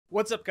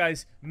What's up,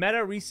 guys?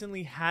 Meta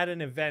recently had an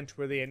event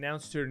where they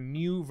announced their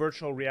new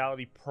virtual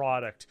reality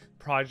product,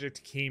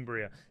 Project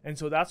Cambria. And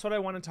so that's what I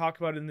want to talk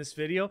about in this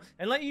video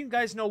and let you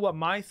guys know what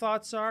my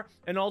thoughts are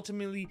and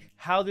ultimately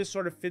how this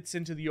sort of fits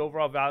into the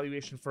overall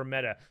valuation for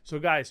Meta. So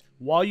guys,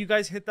 while you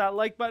guys hit that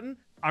like button,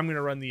 I'm going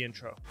to run the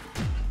intro.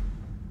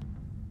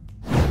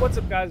 What's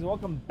up, guys?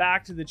 Welcome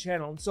back to the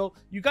channel. So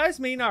you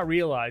guys may not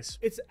realize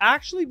it's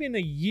actually been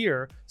a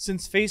year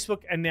since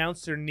Facebook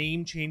announced their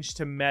name change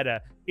to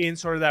Meta in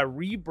sort of that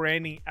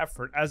rebranding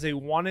effort as they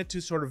wanted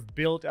to sort of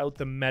build out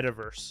the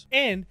metaverse.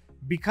 And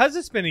because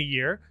it's been a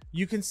year,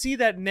 you can see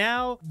that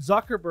now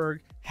Zuckerberg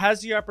has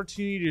the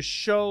opportunity to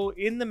show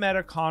in the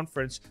Meta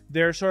conference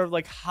their sort of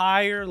like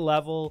higher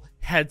level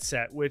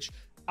headset, which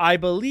I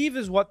believe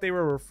is what they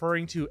were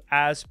referring to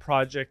as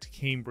Project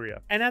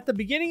Cambria. And at the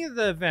beginning of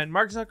the event,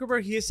 Mark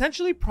Zuckerberg, he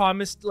essentially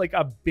promised like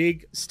a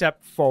big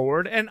step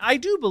forward. And I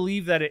do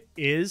believe that it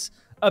is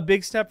a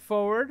big step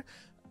forward.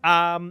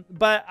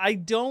 But I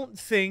don't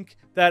think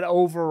that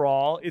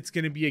overall it's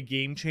going to be a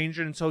game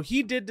changer. And so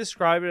he did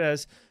describe it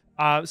as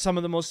some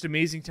of the most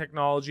amazing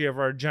technology of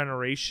our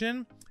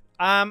generation.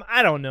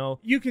 I don't know.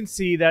 You can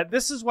see that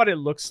this is what it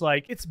looks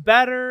like. It's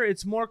better.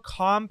 It's more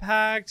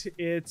compact.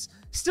 It's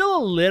still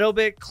a little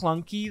bit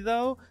clunky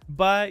though.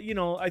 But, you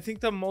know, I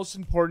think the most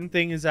important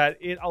thing is that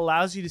it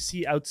allows you to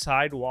see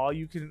outside while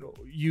you can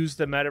use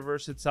the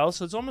metaverse itself.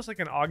 So it's almost like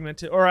an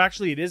augmented, or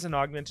actually it is an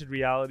augmented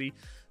reality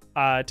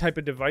type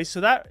of device.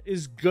 So that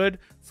is good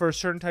for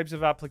certain types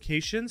of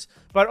applications.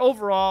 But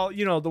overall,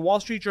 you know, the Wall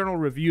Street Journal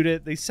reviewed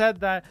it. They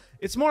said that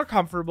it's more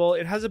comfortable.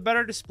 It has a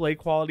better display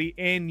quality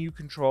and new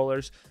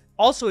controllers.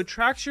 Also, it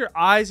tracks your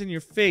eyes and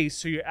your face,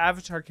 so your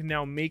avatar can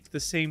now make the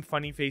same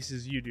funny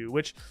faces you do,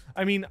 which,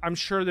 I mean, I'm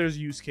sure there's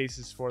use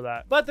cases for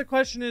that. But the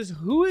question is,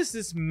 who is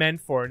this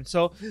meant for? And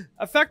so,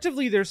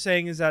 effectively, they're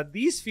saying is that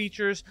these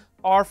features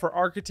are for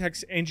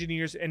architects,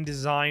 engineers, and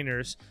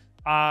designers,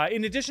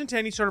 in addition to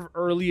any sort of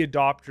early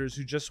adopters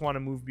who just want to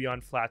move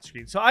beyond flat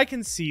screen. So I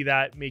can see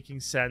that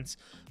making sense.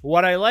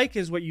 What I like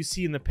is what you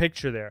see in the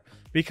picture there,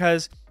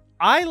 because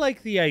I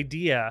like the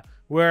idea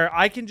where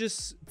I can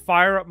just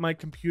fire up my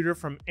computer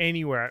from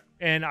anywhere.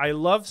 And I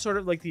love sort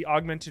of like the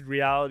augmented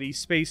reality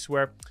space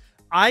where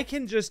I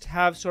can just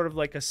have sort of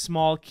like a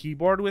small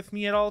keyboard with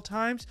me at all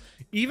times,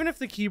 even if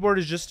the keyboard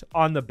is just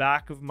on the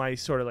back of my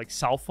sort of like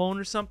cell phone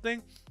or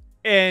something.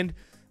 And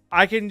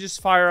I can just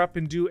fire up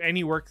and do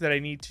any work that I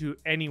need to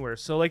anywhere.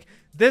 So like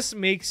this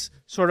makes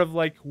sort of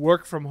like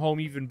work from home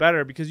even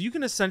better because you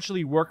can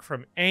essentially work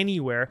from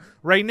anywhere.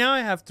 Right now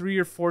I have 3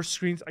 or 4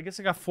 screens. I guess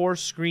I got 4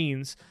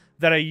 screens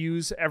that I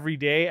use every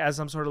day as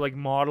I'm sort of like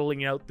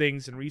modeling out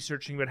things and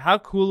researching. But how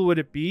cool would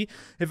it be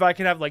if I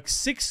could have like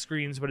 6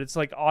 screens, but it's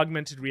like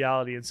augmented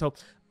reality? And so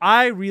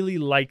I really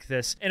like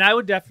this, and I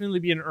would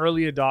definitely be an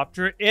early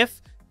adopter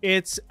if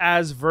it's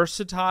as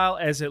versatile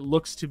as it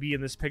looks to be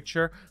in this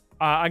picture.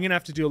 I'm going to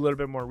have to do a little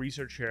bit more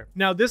research here.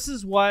 Now, this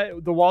is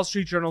what the Wall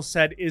Street Journal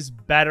said is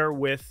better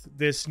with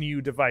this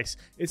new device.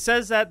 It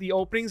says that the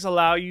openings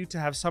allow you to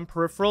have some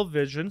peripheral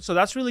vision. So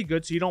that's really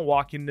good. So you don't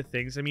walk into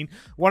things. I mean,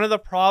 one of the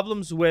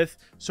problems with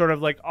sort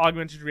of like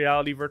augmented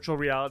reality, virtual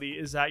reality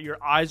is that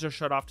your eyes are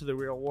shut off to the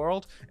real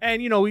world.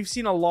 And, you know, we've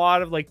seen a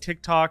lot of like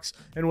TikToks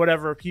and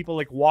whatever, people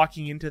like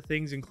walking into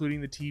things,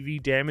 including the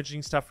TV,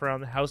 damaging stuff around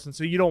the house. And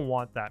so you don't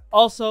want that.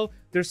 Also,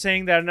 they're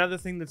saying that another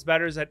thing that's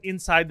better is that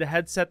inside the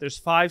headset, there's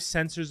 5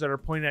 sensors that are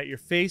pointed at your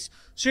face,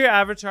 so your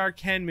avatar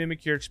can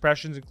mimic your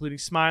expressions, including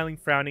smiling,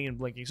 frowning, and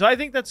blinking. So I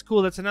think that's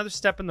cool. That's another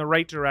step in the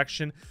right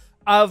direction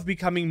of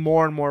becoming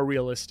more and more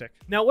realistic.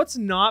 Now, what's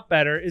not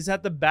better is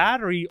that the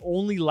battery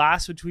only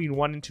lasts between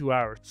 1 and 2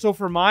 hours. So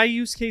for my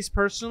use case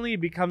personally,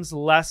 it becomes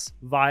less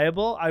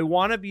viable. I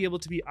want to be able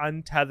to be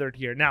untethered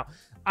here. Now,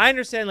 I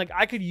understand, like,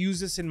 I could use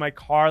this in my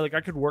car. Like,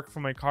 I could work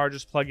from my car,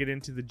 just plug it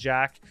into the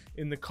jack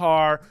in the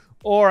car,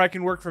 or I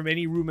can work from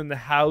any room in the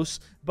house.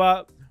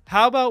 But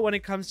how about when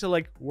it comes to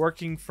like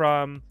working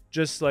from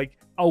just like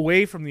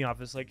away from the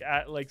office, like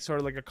at like sort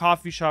of like a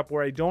coffee shop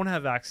where I don't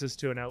have access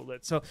to an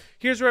outlet? So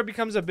here's where it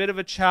becomes a bit of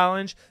a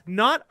challenge,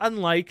 not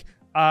unlike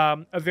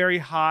a very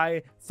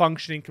high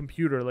functioning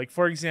computer. Like,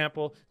 for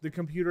example, the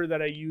computer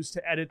that I use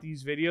to edit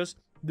these videos,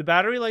 the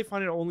battery life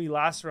on it only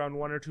lasts around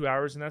 1 or 2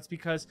 hours. And that's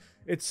because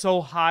it's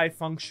so high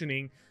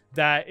functioning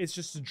that it's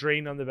just a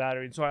drain on the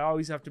battery. And so I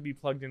always have to be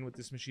plugged in with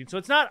this machine. So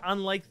it's not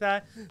unlike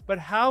that, but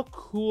how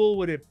cool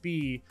would it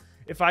be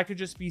if I could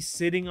just be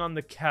sitting on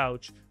the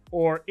couch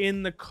or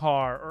in the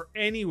car or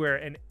anywhere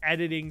and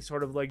editing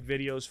sort of like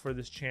videos for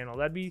this channel?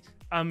 That'd be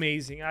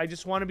amazing. I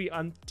just want to be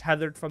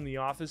untethered from the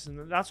office,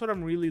 and that's what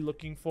I'm really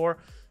looking for,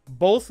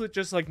 both with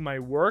just like my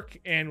work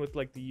and with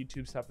like the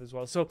YouTube stuff as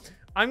well. So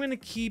I'm going to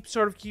keep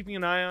sort of keeping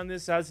an eye on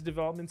this as the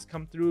developments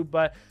come through,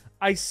 but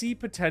I see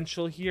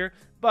potential here.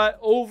 But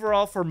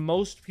overall, for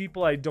most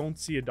people, I don't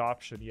see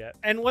adoption yet.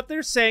 And what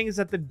they're saying is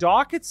that the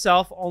dock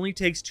itself only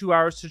takes 2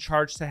 hours to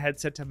charge the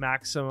headset to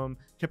maximum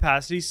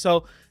capacity.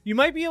 So you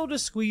might be able to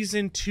squeeze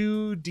in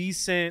 2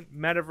 decent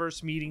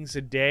metaverse meetings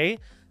a day.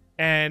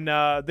 And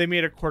they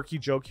made a quirky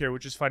joke here,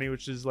 which is funny,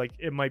 which is like,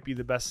 it might be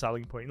the best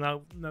selling point.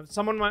 Now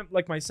someone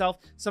like myself,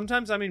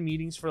 sometimes I'm in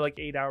meetings for like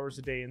 8 hours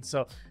a day. And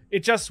so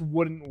it just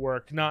wouldn't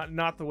work.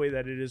 Not the way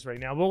that it is right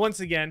now. But once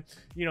again,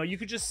 you know, you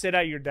could just sit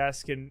at your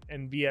desk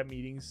and be at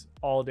meetings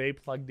all day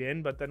plugged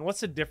in. But then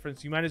what's the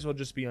difference? You might as well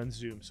just be on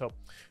Zoom. So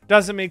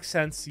doesn't make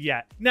sense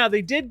yet. Now,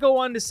 they did go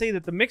on to say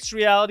that the mixed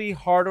reality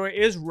hardware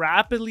is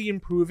rapidly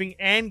improving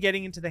and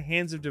getting into the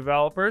hands of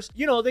developers.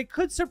 You know, they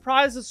could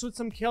surprise us with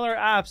some killer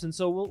apps. And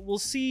so we'll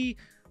see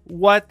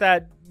what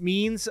that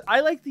means. I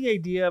like the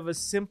idea of a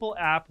simple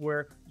app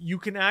where you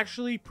can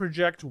actually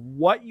project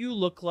what you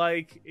look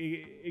like,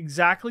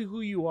 exactly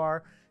who you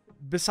are,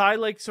 beside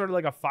like sort of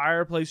like a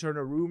fireplace or in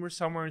a room or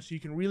somewhere, and so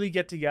you can really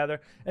get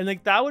together. And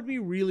like that would be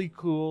really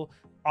cool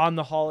on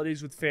the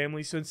holidays with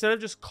family. So instead of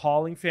just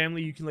calling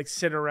family, you can like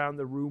sit around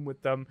the room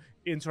with them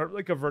in sort of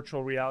like a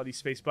virtual reality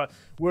space. But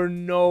we're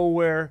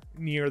nowhere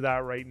near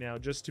that right now,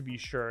 just to be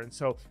sure. And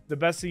so the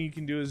best thing you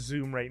can do is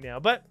Zoom right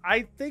now. But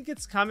I think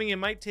it's coming. It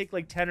might take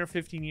like 10 or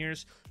 15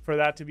 years for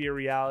that to be a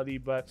reality,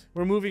 but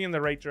we're moving in the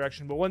right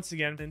direction. But once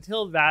again,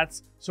 until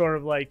that's sort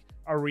of like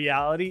a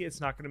reality, it's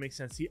not going to make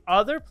sense. The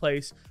other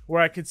place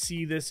where I could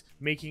see this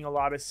making a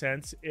lot of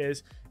sense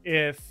is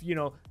if, you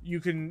know, you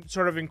can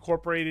sort of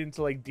incorporate it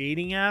into like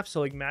dating apps.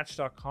 So like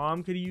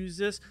Match.com could use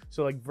this.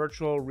 So like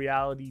virtual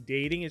reality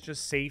dating is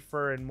just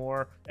safer and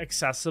more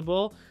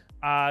accessible.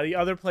 The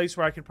other place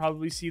where I could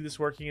probably see this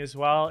working as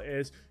well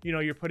is, you know,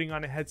 you're putting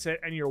on a headset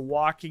and you're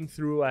walking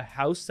through a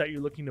house that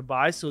you're looking to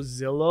buy. So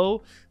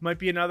Zillow might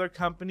be another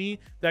company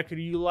that could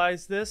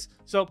utilize this.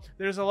 So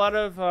there's a lot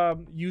of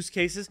use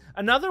cases.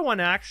 Another one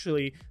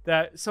actually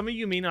that some of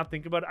you may not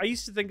think about, I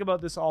used to think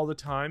about this all the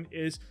time,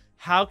 is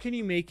how can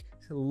you make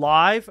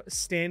live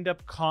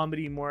stand-up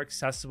comedy more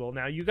accessible?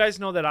 Now, you guys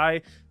know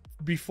that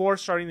before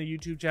starting the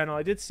YouTube channel,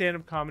 I did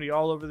stand-up comedy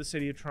all over the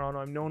city of Toronto.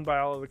 I'm known by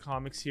all of the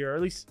comics here, or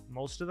at least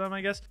most of them,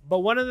 I guess. But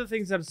one of the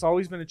things that's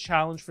always been a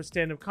challenge for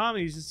stand-up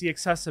comedy is just the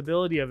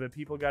accessibility of it.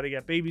 People got to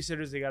get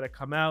babysitters, they got to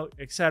come out,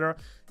 etc.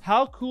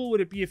 How cool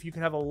would it be if you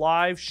could have a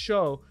live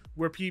show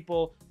where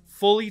people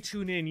fully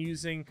tune in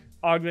using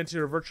augmented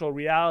or virtual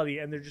reality,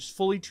 and they're just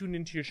fully tuned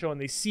into your show and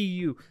they see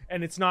you,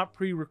 and it's not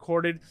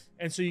pre-recorded,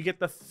 and so you get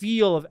the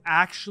feel of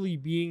actually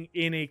being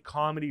in a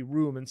comedy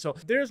room. And so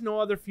there's no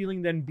other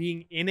feeling than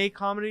being in a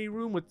comedy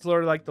room with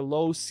sort of like the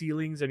low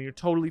ceilings and you're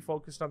totally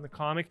focused on the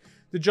comic.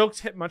 The jokes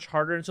hit much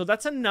harder, and so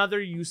that's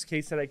another use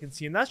case that I can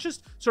see, and that's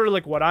just sort of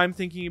like what I'm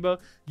thinking about.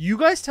 You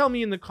guys tell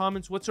me in the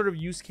comments what sort of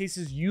use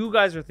cases you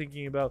guys are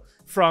thinking about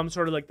from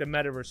sort of like the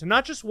metaverse, and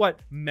not just what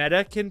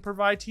Meta can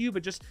provide to you,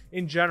 but just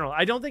in general.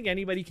 I don't think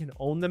anybody can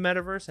own the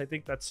metaverse. I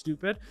think that's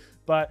stupid,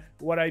 but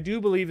what I do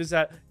believe is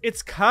that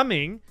it's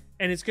coming,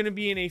 and it's going to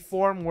be in a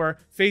form where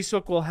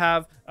Facebook will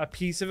have a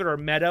piece of it, or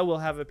Meta will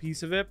have a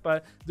piece of it,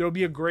 but there will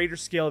be a greater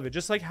scale of it,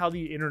 just like how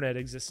the internet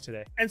exists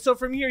today. And so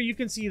from here, you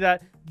can see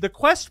that the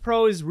Quest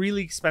Pro is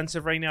really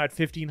expensive right now at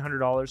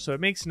 $1,500, so it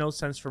makes no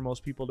sense for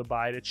most people to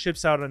buy it. It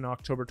ships out on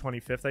October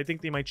 25th. I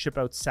think they might ship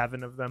out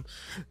 7 of them.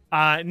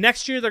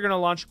 Next year, they're going to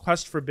launch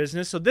Quest for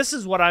Business, so this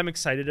is what I'm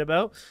excited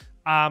about.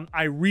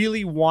 I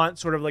really want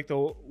sort of like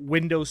the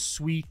Windows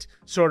Suite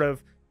sort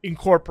of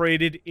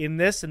incorporated in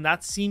this, and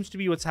that seems to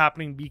be what's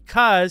happening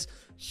because,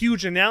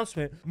 huge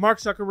announcement, Mark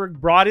Zuckerberg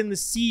brought in the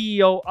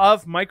CEO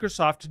of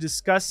Microsoft to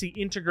discuss the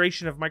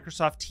integration of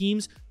Microsoft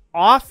Teams,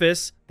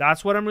 Office,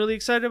 that's what I'm really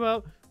excited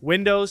about,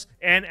 Windows,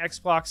 and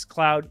Xbox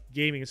Cloud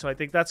Gaming. So I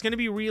think that's going to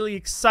be really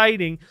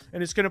exciting,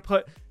 and it's going to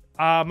put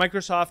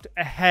Microsoft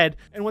ahead.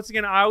 And once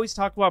again, I always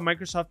talk about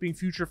Microsoft being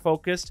future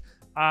focused.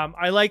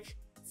 I like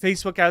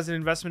Facebook as an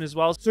investment as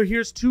well. So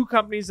here's 2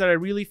 companies that I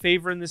really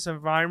favor in this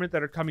environment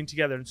that are coming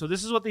together. And so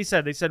this is what they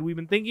said. They said, we've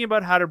been thinking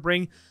about how to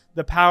bring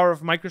the power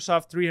of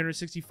Microsoft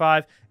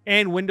 365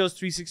 and Windows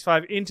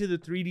 365 into the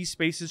 3D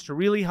spaces to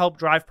really help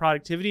drive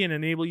productivity and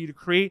enable you to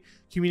create,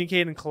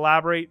 communicate, and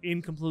collaborate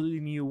in completely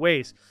new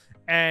ways.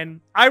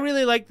 And I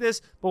really like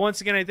this, but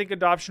once again, I think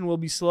adoption will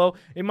be slow.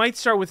 It might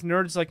start with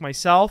nerds like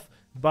myself,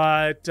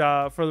 but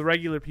for the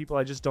regular people,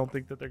 I just don't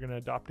think that they're going to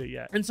adopt it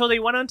yet. And so they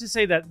went on to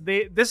say that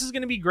this is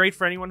going to be great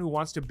for anyone who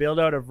wants to build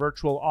out a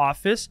virtual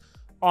office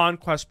on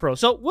Quest Pro.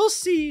 So we'll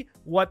see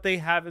what they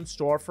have in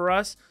store for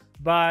us,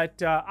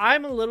 but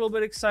I'm a little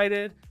bit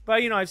excited.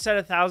 But, you know, I've said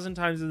 1,000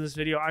 times in this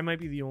video, I might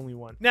be the only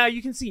one. Now,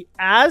 you can see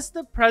as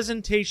the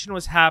presentation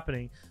was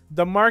happening,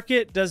 the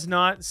market does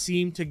not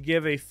seem to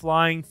give a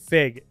flying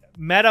fig.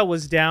 Meta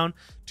was down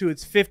to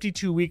its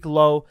 52-week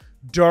low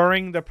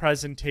during the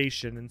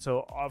presentation, and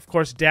so of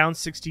course down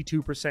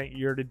 62%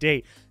 year to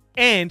date.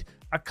 And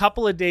a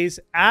couple of days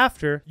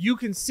after, you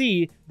can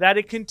see that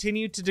it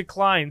continued to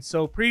decline.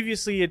 So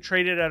previously it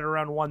traded at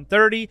around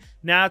 130,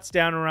 now it's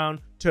down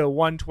around to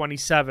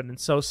 127. And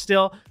so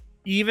still,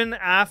 even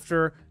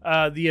after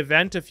the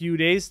event a few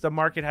days, the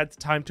market had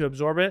time to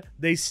absorb it.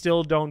 They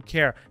still don't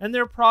care. And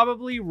they're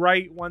probably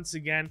right once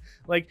again.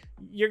 Like,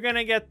 you're going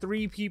to get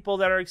 3 people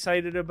that are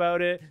excited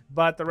about it,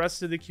 but the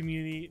rest of the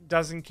community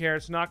doesn't care.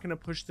 It's not going to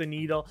push the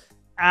needle.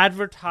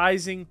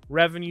 advertising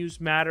revenues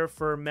matter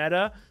for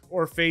Meta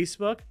or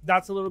Facebook.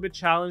 That's a little bit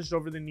challenged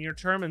over the near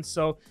term. And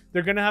so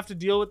they're going to have to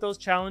deal with those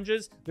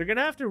challenges. They're going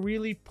to have to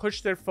really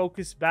push their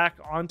focus back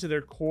onto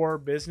their core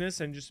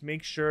business and just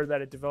make sure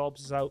that it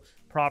develops out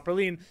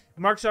properly. And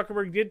Mark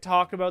Zuckerberg did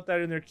talk about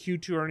that in their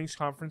Q2 earnings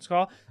conference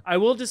call. I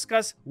will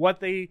discuss what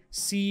they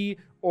see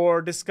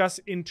or discuss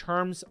in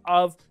terms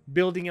of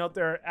building out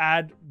their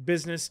ad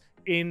business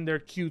in their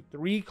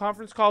Q3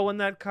 conference call when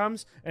that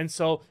comes. And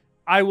so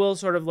I will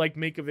sort of like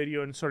make a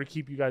video and sort of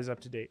keep you guys up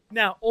to date.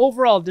 Now,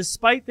 overall,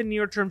 despite the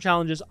near-term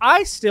challenges,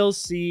 I still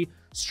see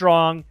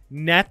strong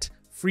net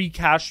free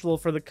cash flow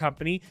for the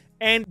company.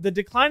 And the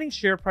declining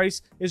share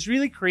price is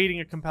really creating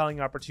a compelling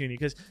opportunity,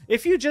 because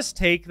if you just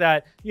take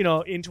that, you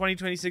know, in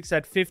 2026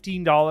 at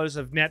 $15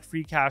 of net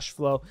free cash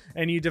flow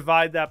and you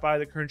divide that by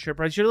the current share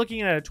price, you're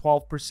looking at a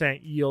 12%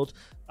 yield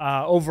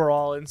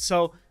overall. And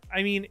so,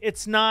 I mean,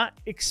 it's not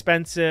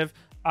expensive.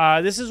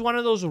 This is one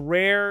of those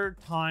rare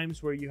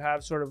times where you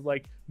have sort of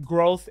like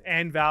growth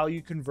and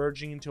value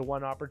converging into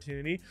one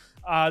opportunity.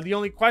 The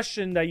only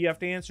question that you have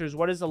to answer is,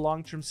 what is the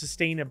long-term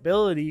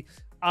sustainability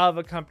of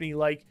a company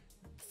like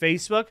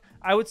Facebook?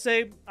 I would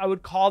say I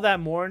would call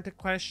that more into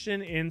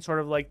question in sort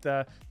of like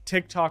the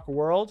TikTok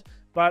world,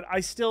 but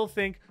I still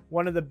think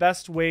one of the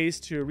best ways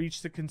to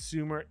reach the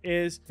consumer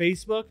is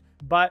Facebook,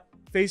 but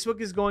Facebook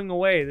is going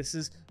away. This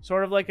is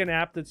sort of like an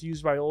app that's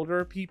used by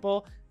older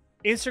people.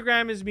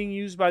 Instagram is being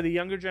used by the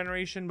younger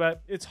generation,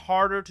 but it's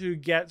harder to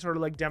get sort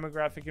of like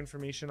demographic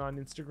information on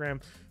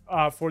Instagram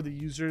for the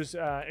users,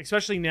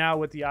 especially now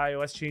with the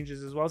iOS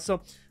changes as well.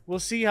 So we'll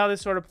see how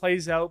this sort of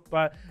plays out,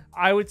 but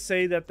I would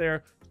say that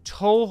their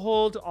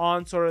toehold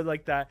on sort of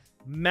like that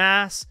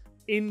mass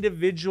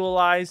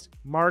individualized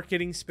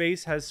marketing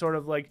space has sort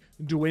of like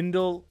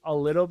dwindled a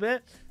little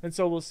bit. And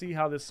so we'll see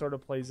how this sort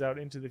of plays out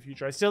into the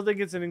future. I still think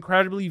it's an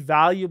incredibly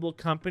valuable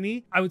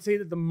company. I would say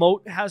that the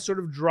moat has sort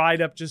of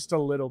dried up just a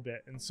little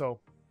bit. And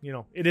so, you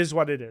know, it is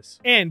what it is.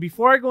 And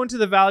before I go into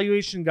the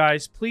valuation,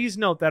 guys, please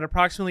note that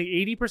approximately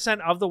 80%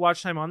 of the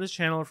watch time on this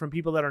channel are from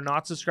people that are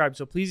not subscribed.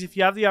 So please, if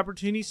you have the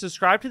opportunity,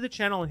 subscribe to the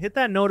channel and hit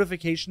that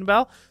notification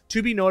bell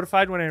to be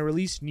notified when I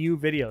release new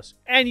videos.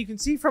 And you can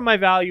see from my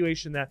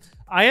valuation that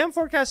I am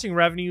forecasting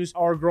revenues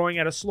are growing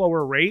at a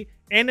slower rate,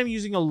 and I'm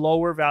using a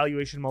lower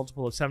valuation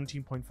multiple of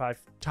 17.5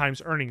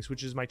 times earnings,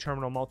 which is my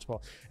terminal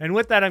multiple. And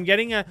with that, I'm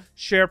getting a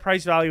share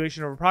price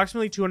valuation of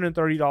approximately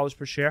 $230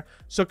 per share.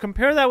 So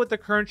compare that with the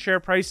current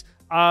share price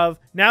of,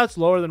 now it's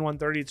lower than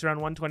 130, it's around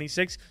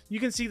 126. You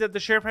can see that the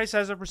share price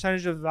as a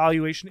percentage of the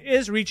valuation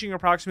is reaching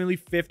approximately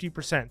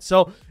 50%.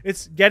 So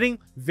it's getting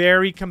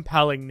very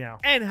compelling now.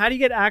 And how do you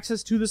get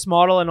access to this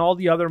model and all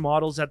the other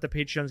models that the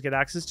Patreons get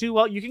access to?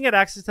 Well, you can get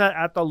access to that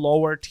at the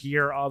lower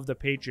tier of the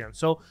Patreon.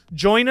 So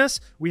join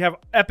us. We have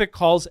epic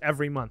calls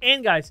every month.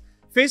 And guys,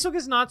 Facebook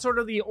is not sort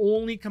of the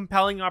only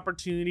compelling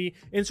opportunity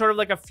in sort of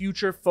like a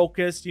future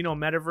focused, you know,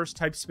 metaverse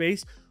type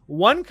space.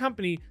 One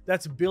company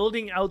that's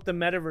building out the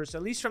metaverse,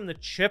 at least from the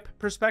chip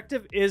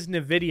perspective, is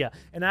NVIDIA.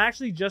 And I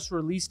actually just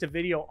released a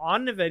video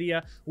on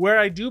NVIDIA where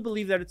I do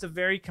believe that it's a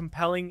very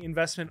compelling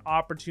investment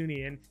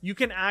opportunity. And you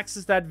can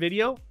access that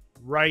video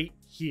right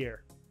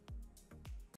here.